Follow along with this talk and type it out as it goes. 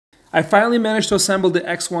I finally managed to assemble the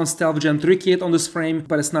X1 Stealth Gen 3 kit on this frame,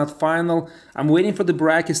 but it's not final. I'm waiting for the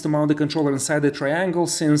brackets to mount the controller inside the triangle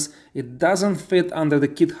since it doesn't fit under the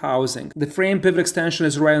kit housing. The frame pivot extension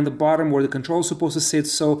is right on the bottom where the controller is supposed to sit,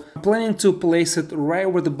 so I'm planning to place it right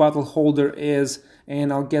where the bottle holder is,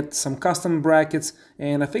 and I'll get some custom brackets,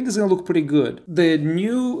 and I think it's gonna look pretty good. The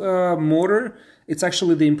new motor, it's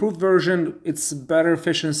actually the improved version. It's better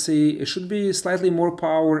efficiency, it should be slightly more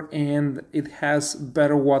power, and it has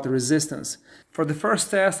better water resistance. For the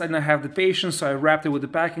first test I didn't have the patience, so I wrapped it with the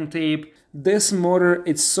packing tape. This motor,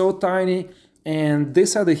 it's so tiny, and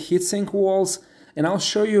these are the heatsink walls. And I'll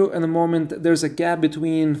show you in a moment, there's a gap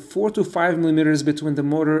between 4 to 5 millimeters between the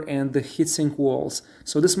motor and the heatsink walls.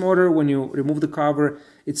 So this motor, when you remove the cover,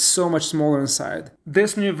 it's so much smaller inside.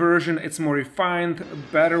 This new version, it's more refined,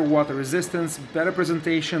 better water resistance, better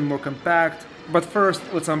presentation, more compact. But first,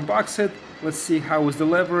 let's unbox it, let's see how it's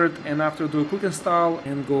delivered, and after do a quick install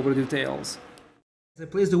and go over the details. I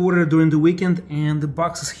placed the order during the weekend and the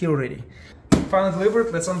box is here already. Finally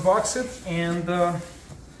delivered, let's unbox it and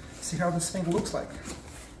see how this thing looks like.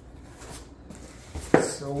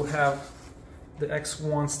 So we have the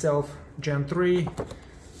X1 Stealth Gen 3,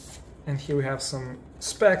 and here we have some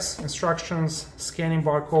specs, instructions, scanning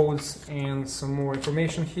barcodes, and some more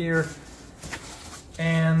information here.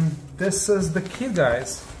 And this is the kit,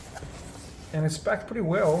 guys, and it's packed pretty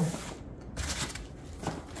well.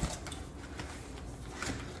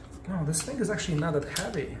 Oh, this thing is actually not that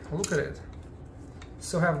heavy. Look at it.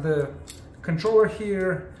 So I have the controller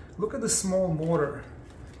here. Look at the small motor.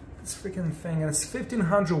 This freaking thing, and it's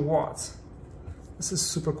 1500 watts. This is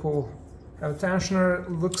super cool. Have a tensioner,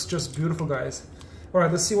 looks just beautiful, guys. All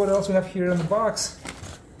right, let's see what else we have here in the box.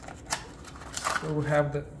 So we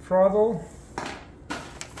have the throttle.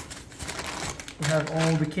 We have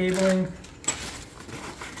all the cabling.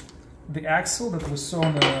 The axle that we saw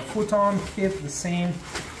in the futon kit, the same.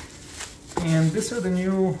 And these are the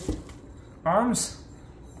new arms.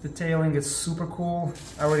 Detailing is super cool.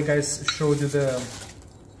 I already guys showed you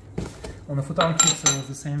on the futon kit, so it's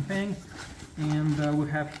the same thing. And we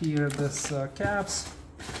have here this caps,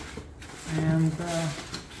 and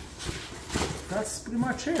that's pretty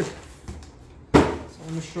much it. So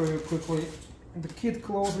let me show you quickly the kit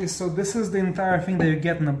closely. So this is the entire thing that you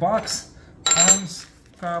get in the box: arms,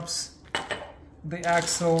 cups, the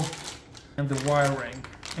axle, and the wiring.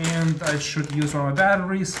 And I should use all my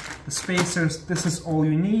batteries, the spacers. This is all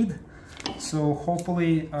you need. So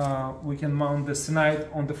hopefully we can mount this tonight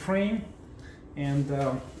on the frame, and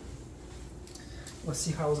let's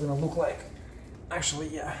see how it's gonna look like. Actually,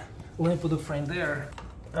 yeah, let me put the frame there.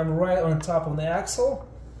 I'm right on top of the axle,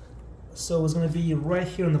 so it's gonna be right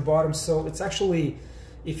here on the bottom. So it's actually,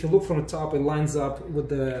 if you look from the top, it lines up with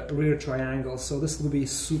the rear triangle. So this will be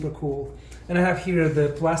super cool. And I have here the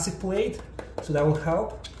plastic plate, so that will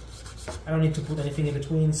help. I don't need to put anything in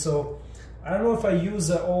between. So I don't know if I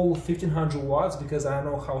use all 1500 watts because I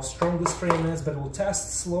don't know how strong this frame is, but we'll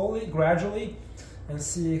test slowly, gradually, and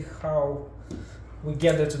see how we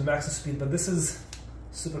get there to the max speed. But this is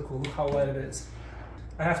super cool. Look how light it is.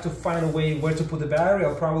 I have to find a way where to put the battery.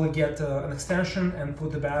 I'll probably get an extension and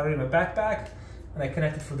put the battery in my backpack, and I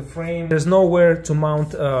connect it for the frame. There's nowhere to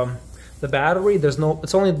mount the battery. There's no,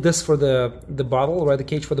 it's only this for the bottle, right? The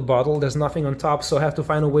cage for the bottle. There's nothing on top, so I have to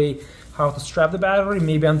find a way how to strap the battery,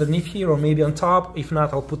 maybe underneath here or maybe on top. If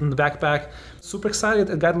not, I'll put it in the backpack. Super excited.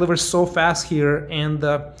 It got delivered so fast here, and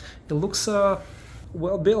it looks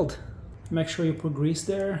well built. Make sure you put grease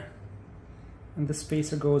there, and the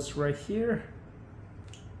spacer goes right here.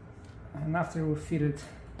 And after we feed it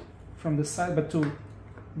from the side, but to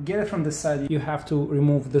get it from the side, you have to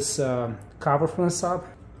remove this cover from the top.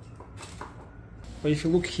 But if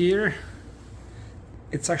you look here,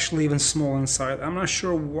 it's actually even small inside. I'm not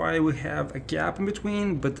sure why we have a gap in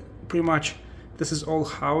between, but pretty much this is all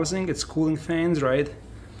housing. It's cooling fans, right?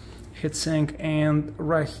 Heatsink, and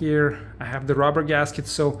right here I have the rubber gasket,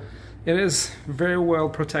 so it is very well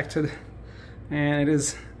protected, and it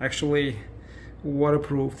is actually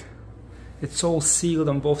waterproof. It's all sealed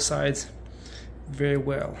on both sides very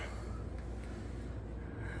well.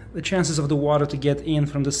 The chances of the water to get in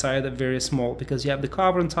from the side are very small because you have the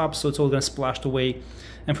cover on top, so it's all gonna splash away,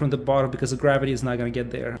 and from the bottom because the gravity is not gonna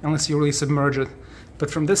get there unless you really submerge it.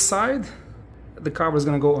 But from this side, the cover is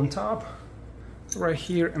gonna go on top right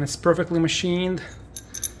here, and it's perfectly machined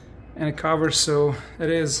and it covers, so it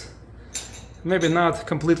is maybe not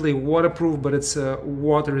completely waterproof, but it's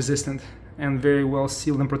water resistant and very well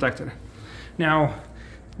sealed and protected. Now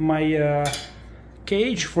my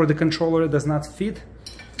cage for the controller does not fit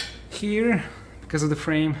here because of the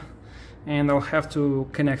frame, and I'll have to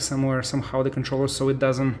connect somehow the controller so it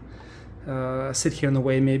doesn't sit here in the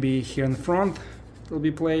way. Maybe here in the front it'll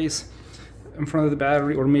be placed in front of the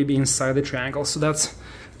battery, or maybe inside the triangle. So that's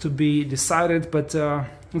to be decided, but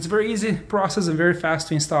it's a very easy process and very fast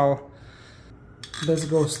to install. This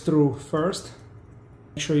goes through first.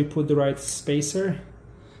 Make sure you put the right spacer,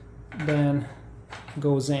 then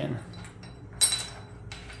goes in.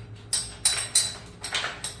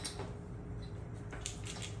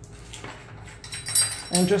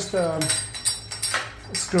 And just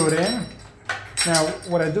screw it in. Now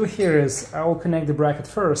what I do here is I will connect the bracket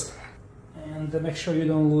first, and make sure you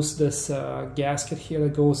don't lose this gasket here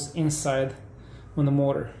that goes inside on the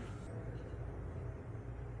motor.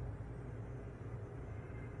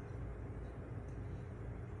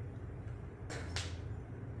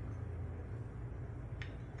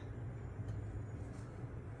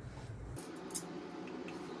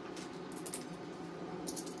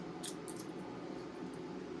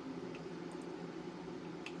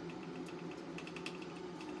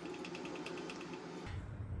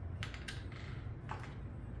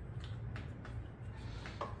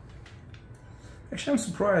 Actually, I'm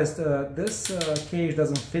surprised this cage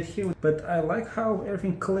doesn't fit here, but I like how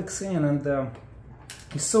everything clicks in, and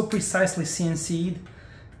it's so precisely CNC'd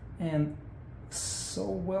and so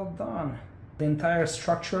well done. The entire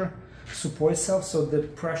structure supports itself, so the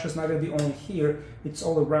pressure is not going to be only here, it's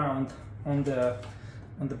all around on the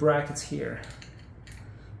brackets here.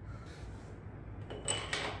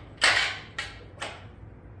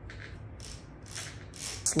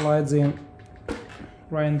 Slides in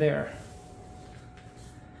right in there.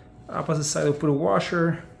 Opposite side we'll put a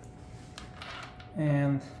washer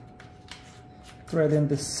and thread in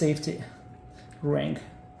the safety ring.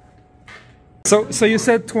 So you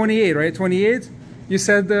said 28, right? 28? You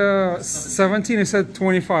said 17, you said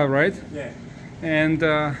 25, right? Yeah. And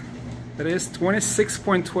that is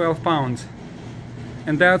 26.12 pounds.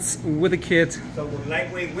 And that's with the kit. So with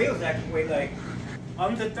lightweight wheels actually weigh like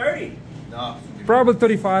under 30. No. Probably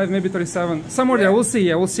 35, maybe 37. Somewhere there, we'll see.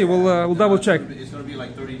 Yeah, we'll see. We'll double check. It's gonna be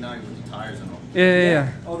like 39 with the tires and all.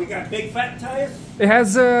 Yeah. Oh, we got big fat tires? It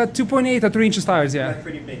has 2.8 or 3 inches tires, yeah. That's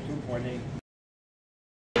pretty big, 2.8.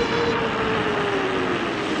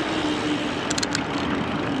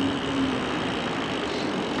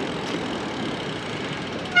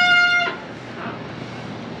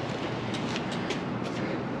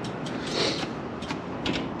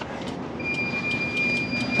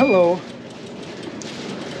 Hello.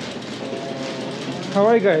 How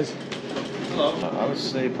are you guys? Hello. I would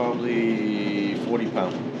say probably 40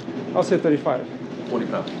 pounds. I'll say 35. 40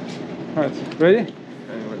 pounds. All right, ready?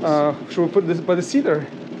 Should we put this by the seat or?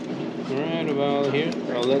 Right about here.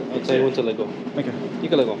 I'll tell you when to let go. Okay. You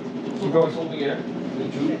can let go. You go.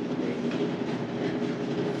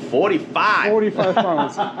 45. 45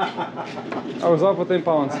 pounds. I was up for 10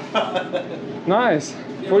 pounds. Nice.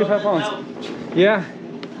 45 pounds. Yeah.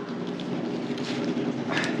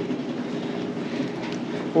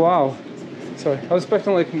 Wow. Sorry, I was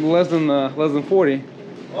expecting like less than 40.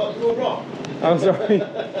 Oh, you were wrong. I'm sorry.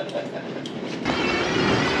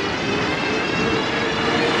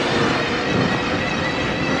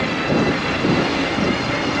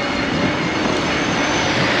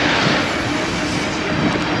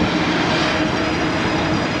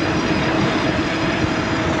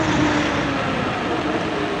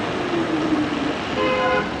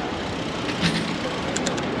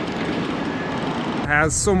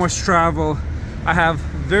 Has so much travel. I have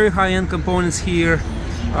very high-end components here,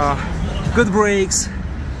 good brakes,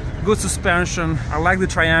 good suspension. I like the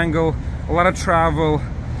triangle, a lot of travel,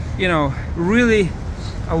 you know, really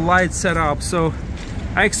a light setup. So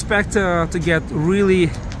I expect to get really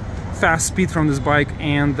fast speed from this bike,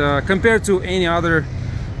 and compared to any other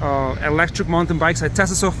electric mountain bikes I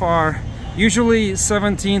tested so far, usually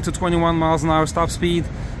 17 to 21 miles an hour top speed.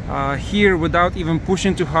 Here, without even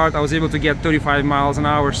pushing too hard, I was able to get 35 miles an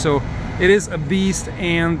hour. So it is a beast,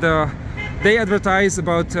 and they advertise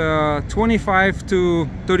about 25 to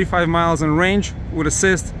 35 miles in range with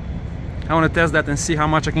assist. I want to test that and see how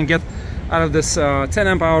much I can get out of this 10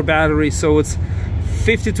 amp hour battery. So it's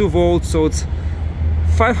 52 volts, so it's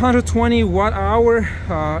 520 watt hour.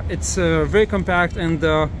 It's very compact, and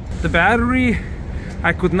the battery,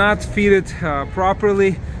 I could not feed it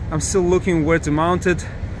properly. I'm still looking where to mount it.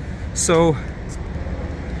 So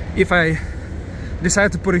if I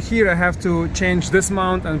decide to put it here, I have to change this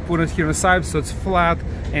mount and put it here on the side so it's flat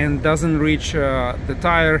and doesn't reach the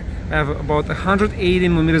tire. I have about 180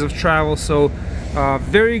 millimeters of travel, so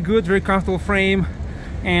very good, very comfortable frame.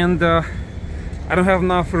 And I don't have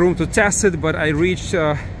enough room to test it, but I reached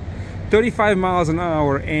 35 miles an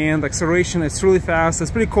hour, and acceleration is really fast.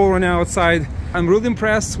 It's pretty cold right now outside. I'm really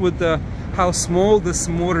impressed with how small this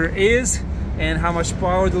motor is and how much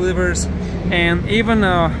power it delivers, and even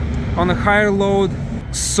on a higher load,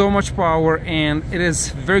 so much power, and it is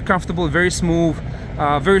very comfortable, very smooth,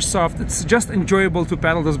 very soft. It's just enjoyable to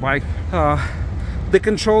pedal this bike. The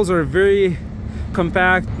controls are very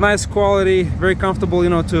compact, nice quality, very comfortable, you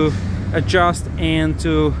know, to adjust and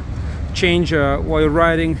to change while you're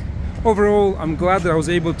riding. Overall, I'm glad that I was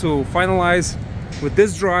able to finalize with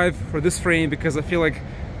this drive for this frame, because I feel like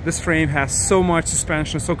this frame has so much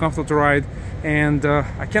suspension, so comfortable to ride, and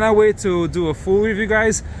I cannot wait to do a full review,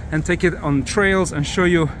 guys, and take it on trails and show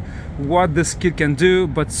you what this kit can do.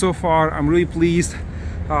 But so far, I'm really pleased.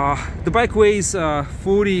 The bike weighs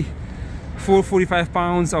 45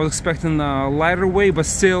 pounds. I was expecting a lighter weight, but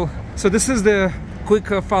still. So this is the quick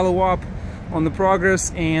follow-up on the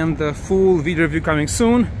progress, and the full video review coming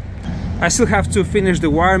soon. I still have to finish the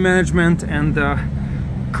wire management and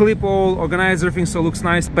clip all, organize everything so it looks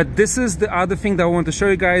nice. But this is the other thing that I want to show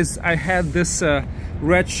you guys. I had this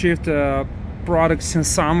Redshift product since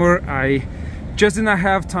summer. I just did not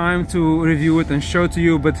have time to review it and show it to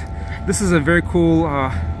you, but this is a very cool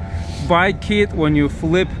bike kit. When you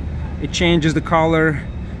flip, it changes the color,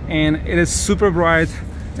 and it is super bright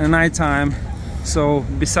at nighttime. So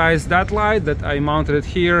besides that light that I mounted it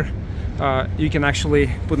here, you can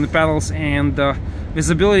actually put in the pedals, and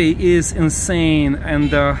visibility is insane,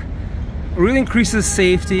 and really increases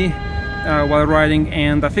safety while riding,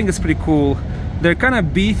 and I think it's pretty cool. They're kind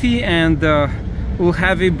of beefy and a little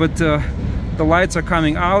heavy, but the lights are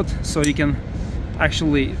coming out, so you can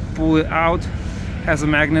actually pull it out. Has a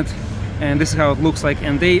magnet, and this is how it looks like,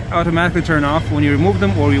 and they automatically turn off when you remove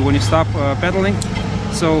them or when you stop pedaling.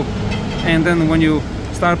 So, and then when you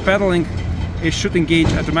start pedaling, it should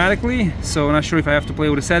engage automatically. So I'm not sure if I have to play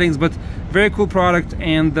with the settings, but very cool product.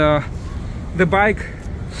 And the bike,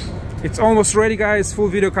 it's almost ready, guys. Full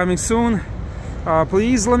video coming soon.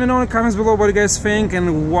 Please let me know in the comments below what you guys think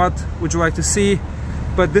and what would you like to see.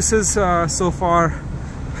 But this is so far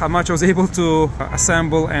how much I was able to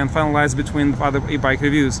assemble and finalize between other e-bike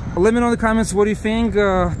reviews. Let me know in the comments what you think.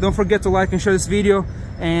 Don't forget to like and share this video,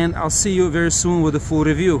 and I'll see you very soon with a full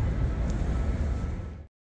review.